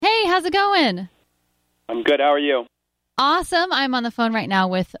how's it going? I'm good. How are you? Awesome. I'm on the phone right now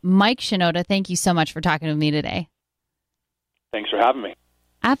with Mike Shinoda. Thank you so much for talking with me today. Thanks for having me.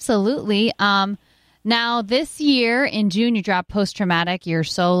 Absolutely. Now, this year in June, you dropped Post Traumatic, your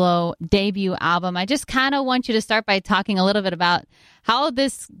solo debut album. I just kind of want you to start by talking a little bit about how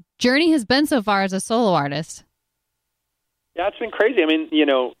this journey has been so far as a solo artist. Yeah, it's been crazy. I mean,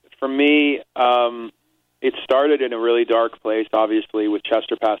 for me, it started in a really dark place, obviously, with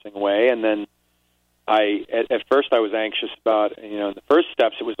Chester passing away. And then at first I was anxious about, in the first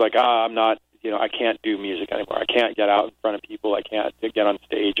steps, it was like, I'm not, I can't do music anymore. I can't get out in front of people. I can't get on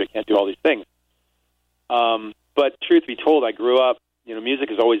stage. I can't do all these things. But truth be told, I grew up, music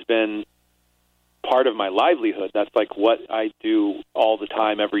has always been part of my livelihood. That's like what I do all the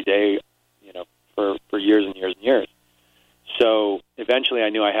time, every day, for years and years and years. So eventually I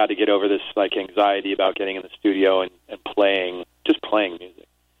knew I had to get over this like anxiety about getting in the studio and playing music.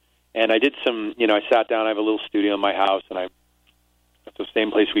 And I did some, I sat down, I have a little studio in my house, and it's the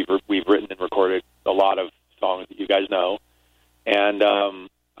same place we've written and recorded a lot of songs that you guys know. And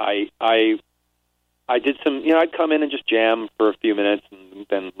I did some, I'd come in and just jam for a few minutes and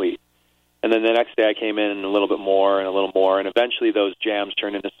then leave. And then the next day I came in a little bit more and a little more, and eventually those jams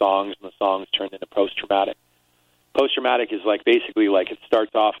turned into songs, and the songs turned into Post-Traumatic. Post-Traumatic is like basically like it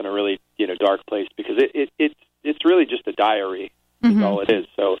starts off in a really, dark place because it's really just a diary is all it is.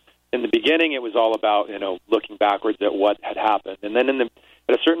 So in the beginning it was all about, looking backwards at what had happened. And then at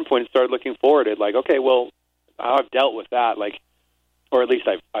a certain point it started looking forward at like, okay, well, I've dealt with that, like, or at least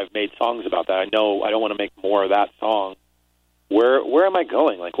I've made songs about that. I know I don't want to make more of that song. Where am I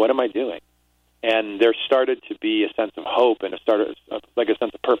going? Like, what am I doing? And there started to be a sense of hope and like a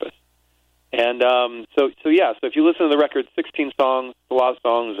sense of purpose. And so if you listen to the record, 16 songs, a lot of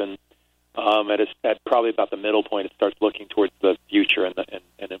songs, and at probably about the middle point, it starts looking towards the future in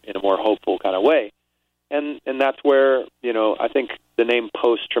a more hopeful kind of way. And that's where, I think the name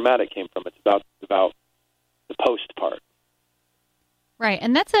Post-Traumatic came from. It's about the post part. Right.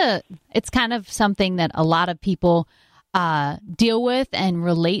 And it's kind of something that a lot of people deal with and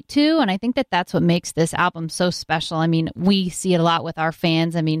relate to. And I think that's what makes this album so special. I mean, we see it a lot with our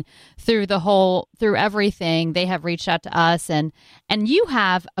fans. I mean, through everything, they have reached out to us, and you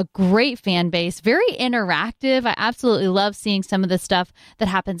have a great fan base, very interactive. I absolutely love seeing some of the stuff that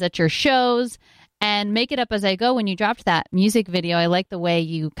happens at your shows. And Make It Up As I Go, when you dropped that music video, I like the way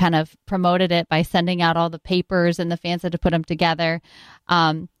you kind of promoted it by sending out all the papers and the fans had to put them together.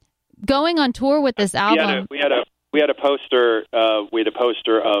 Going on tour with this album, we had a poster. We had a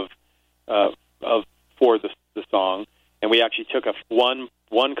poster of for the song, and we actually took one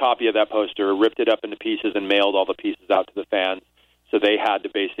copy of that poster, ripped it up into pieces, and mailed all the pieces out to the fans. So they had to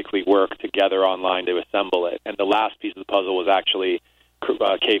basically work together online to assemble it. And the last piece of the puzzle was actually.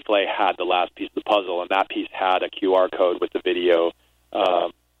 K-Flay had the last piece of the puzzle, and that piece had a QR code with the video,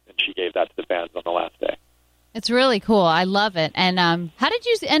 and she gave that to the fans on the last day. It's really cool. I love it. And how did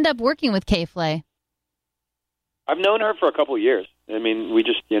you end up working with K-Flay? I've known her for a couple of years. I mean, we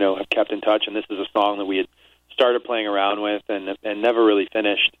just, have kept in touch, and this is a song that we had started playing around with and never really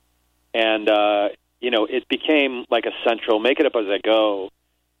finished. And, it became like a central, Make It Up As I Go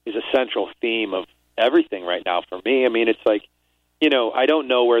is a central theme of everything right now for me. I mean, it's like, I don't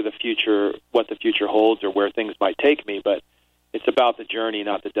know what the future holds or where things might take me, but it's about the journey,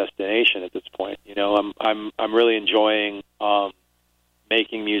 not the destination at this point. I'm really enjoying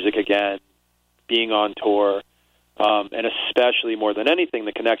making music again, being on tour, and especially more than anything,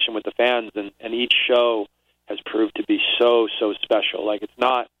 the connection with the fans. And each show has proved to be so special. Like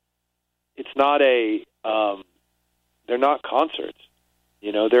they're not concerts.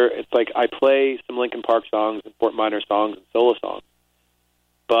 It's like I play some Linkin Park songs and Fort Minor songs and solo songs,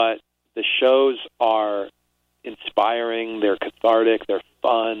 but the shows are inspiring, they're cathartic, they're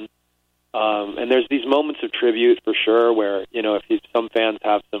fun, and there's these moments of tribute for sure where, if some fans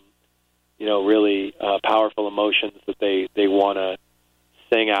have some, really powerful emotions that they want to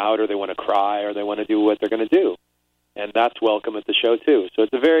sing out or they want to cry or they want to do what they're going to do. And that's welcome at the show, too. So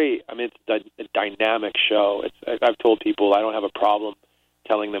it's it's a dynamic show. I've told people I don't have a problem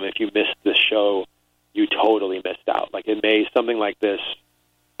telling them if you missed this show, you totally missed out. Like something like this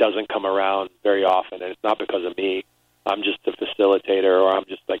doesn't come around very often, and it's not because of me. I'm just a facilitator, or I'm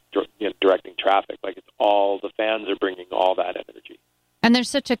just like directing traffic. Like it's all the fans are bringing all that energy. And there's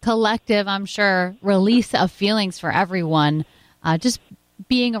such a collective, I'm sure, release of feelings for everyone. Just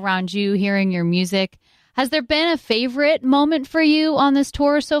being around you, hearing your music. Has there been a favorite moment for you on this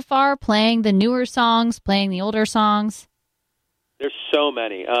tour so far? Playing the newer songs, playing the older songs? There's so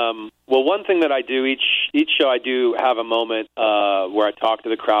many. Well, one thing that I do each each show I do have a moment where I talk to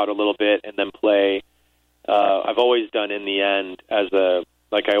the crowd a little bit and then play. I've always done in the end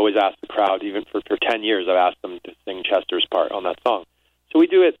I always ask the crowd, even for 10 years, I've asked them to sing Chester's part on that song. So we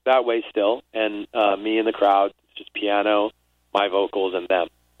do it that way still, and me and the crowd, it's just piano, my vocals, and them.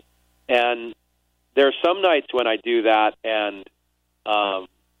 And there are some nights when I do that, and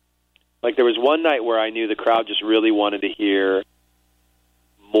there was one night where I knew the crowd just really wanted to hear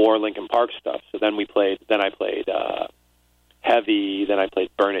more Linkin Park stuff. So then I played Heavy, then I played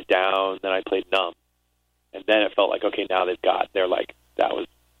Burn It Down, then I played Numb. And then it felt like, okay, now they're like, that was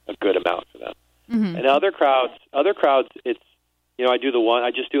a good amount for them. Mm-hmm. And other crowds, it's, I do the one,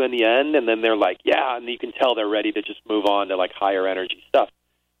 I just do in the end, and then they're like, yeah, and you can tell they're ready to just move on to like higher energy stuff.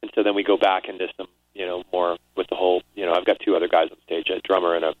 And so then we go back into some, more with the whole, I've got two other guys on stage, a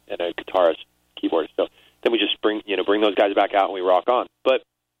drummer and a guitarist, keyboardist. So then we just bring those guys back out and we rock on. But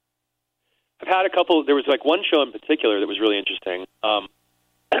I've had a couple, there was like one show in particular that was really interesting.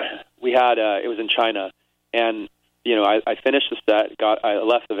 We had, it was in China, and, I finished the set, I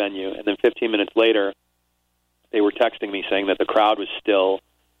left the venue, and then 15 minutes later, they were texting me saying that the crowd was still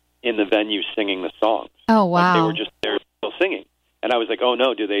in the venue singing the songs. Oh, wow. Like they were just there still singing. And I was like, oh,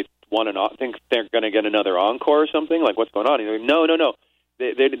 no, do they think they're going to get another encore or something? Like, what's going on? And they're like, no.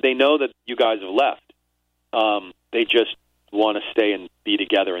 They know that you guys have left. They just want to stay and be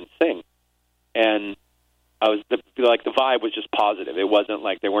together and sing. And the vibe was just positive. It wasn't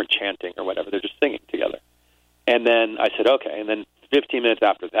like they weren't chanting or whatever. They're just singing together. And then I said, okay. And then 15 minutes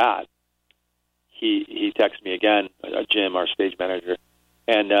after that, he texts me again, Jim, our stage manager,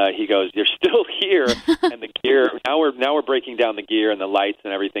 and he goes, "You're still here." And the gear, now we're breaking down the gear and the lights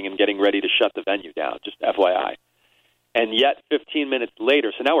and everything and getting ready to shut the venue down, just FYI. And yet 15 minutes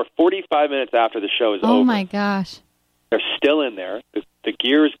later, so now we're 45 minutes after the show is over. Oh my gosh. They're still in there. The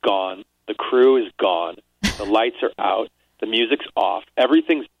gear is gone. The crew is gone. The lights are out. The music's off.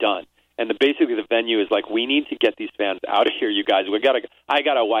 Everything's done. And basically the venue is like, we need to get these fans out of here, you guys. I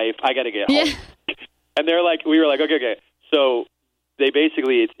got a wife. I got to get home. Yeah. And we were like, okay. So they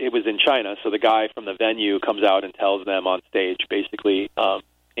basically, it was in China. So the guy from the venue comes out and tells them on stage, basically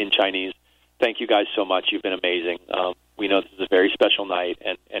in Chinese, "Thank you guys so much. You've been amazing. We know this is a very special night,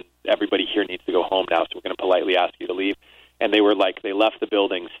 and everybody here needs to go home now. So we're going to politely ask you to leave." And they were like, they left the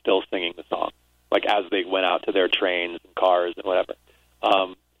building still singing the song, like as they went out to their trains and cars and whatever.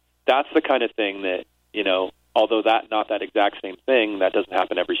 That's the kind of thing that, although not that exact same thing, that doesn't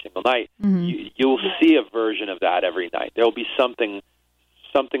happen every single night. Mm-hmm. You'll see a version of that every night. There'll be something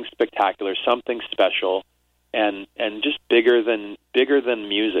spectacular, something special, and just bigger than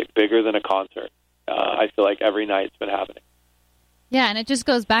music, bigger than a concert. I feel like every night it's been happening. Yeah, and it just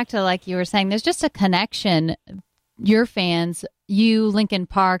goes back to, like you were saying, there's just a connection. Your fans, you, Linkin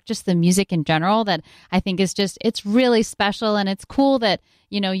Park, just the music in general, that I think is just, it's really special, and it's cool that,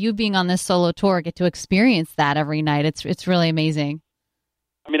 you being on this solo tour get to experience that every night. It's really amazing.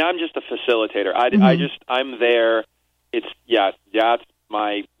 I mean, I'm just a facilitator. I'm there. It's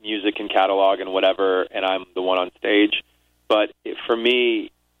my music and catalog and whatever, and I'm the one on stage. But for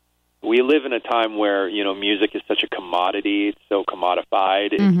me, we live in a time where, music is such a commodity. It's so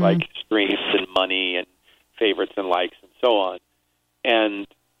commodified. It's like streams and money and favorites and likes and so on. And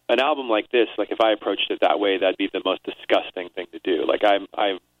an album like this, like if I approached it that way, that'd be the most disgusting thing to do. Like I'm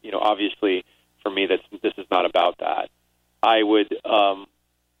obviously for me, this is not about that. I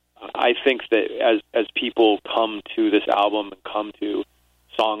think that as people come to this album and come to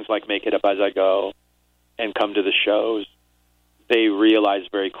songs like Make It Up As I Go and come to the shows, they realize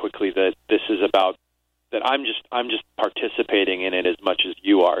very quickly that this is about that. I'm just participating in it as much as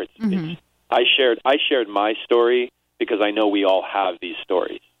you are. I shared my story because I know we all have these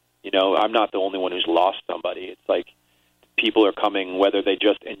stories. I'm not the only one who's lost somebody. It's like people are coming, whether they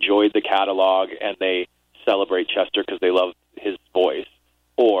just enjoyed the catalog and they celebrate Chester because they love his voice,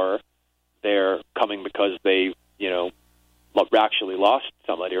 or they're coming because they, actually lost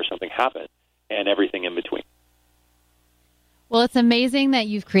somebody or something happened, and everything in between. Well, it's amazing that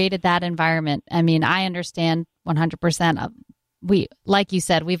you've created that environment. I mean, I understand 100%. Like you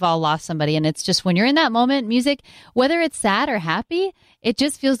said, we've all lost somebody, and it's just when you're in that moment, music, whether it's sad or happy, it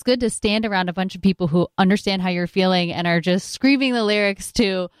just feels good to stand around a bunch of people who understand how you're feeling and are just screaming the lyrics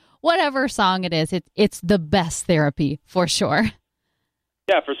to whatever song it is. It's the best therapy for sure.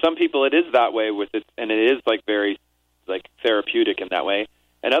 Yeah, for some people it is that way with it, and it is like very like therapeutic in that way.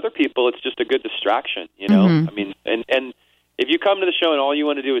 And other people, it's just a good distraction, I mean, and if you come to the show and all you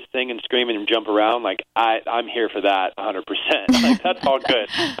want to do is sing and scream and jump around, like I'm here for that 100%. Like that's all good.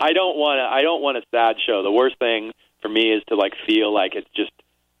 I don't want a sad show. The worst thing for me is to like feel like it's just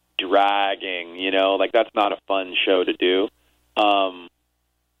dragging, like that's not a fun show to do.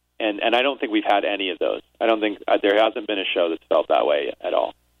 And I don't think we've had any of those. I don't think there hasn't been a show that's felt that way at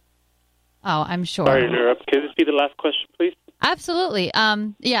all. Oh, I'm sure. Sorry to interrupt. Can this be the last question, please? Absolutely.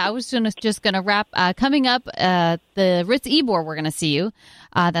 I was just gonna wrap. Coming up, the Ritz Ybor, we're gonna see you.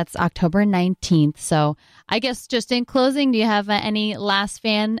 That's October 19th. So I guess just in closing, do you have any last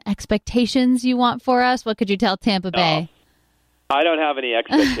fan expectations you want for us? What could you tell Tampa Bay? I don't have any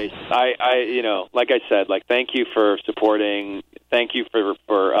expectations. I like I said, thank you for supporting. Thank you for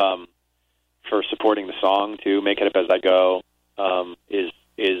supporting the song too. Make It Up As I Go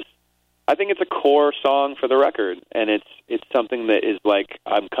is I think it's a core song for the record, and it's something that is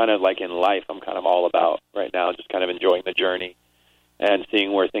I'm kind of in life. I'm kind of all about right now, just kind of enjoying the journey and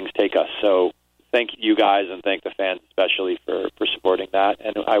seeing where things take us. So thank you guys, and thank the fans especially for supporting that.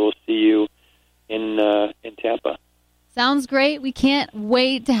 And I will see you in Tampa. Sounds great. We can't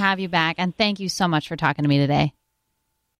wait to have you back, and thank you so much for talking to me today.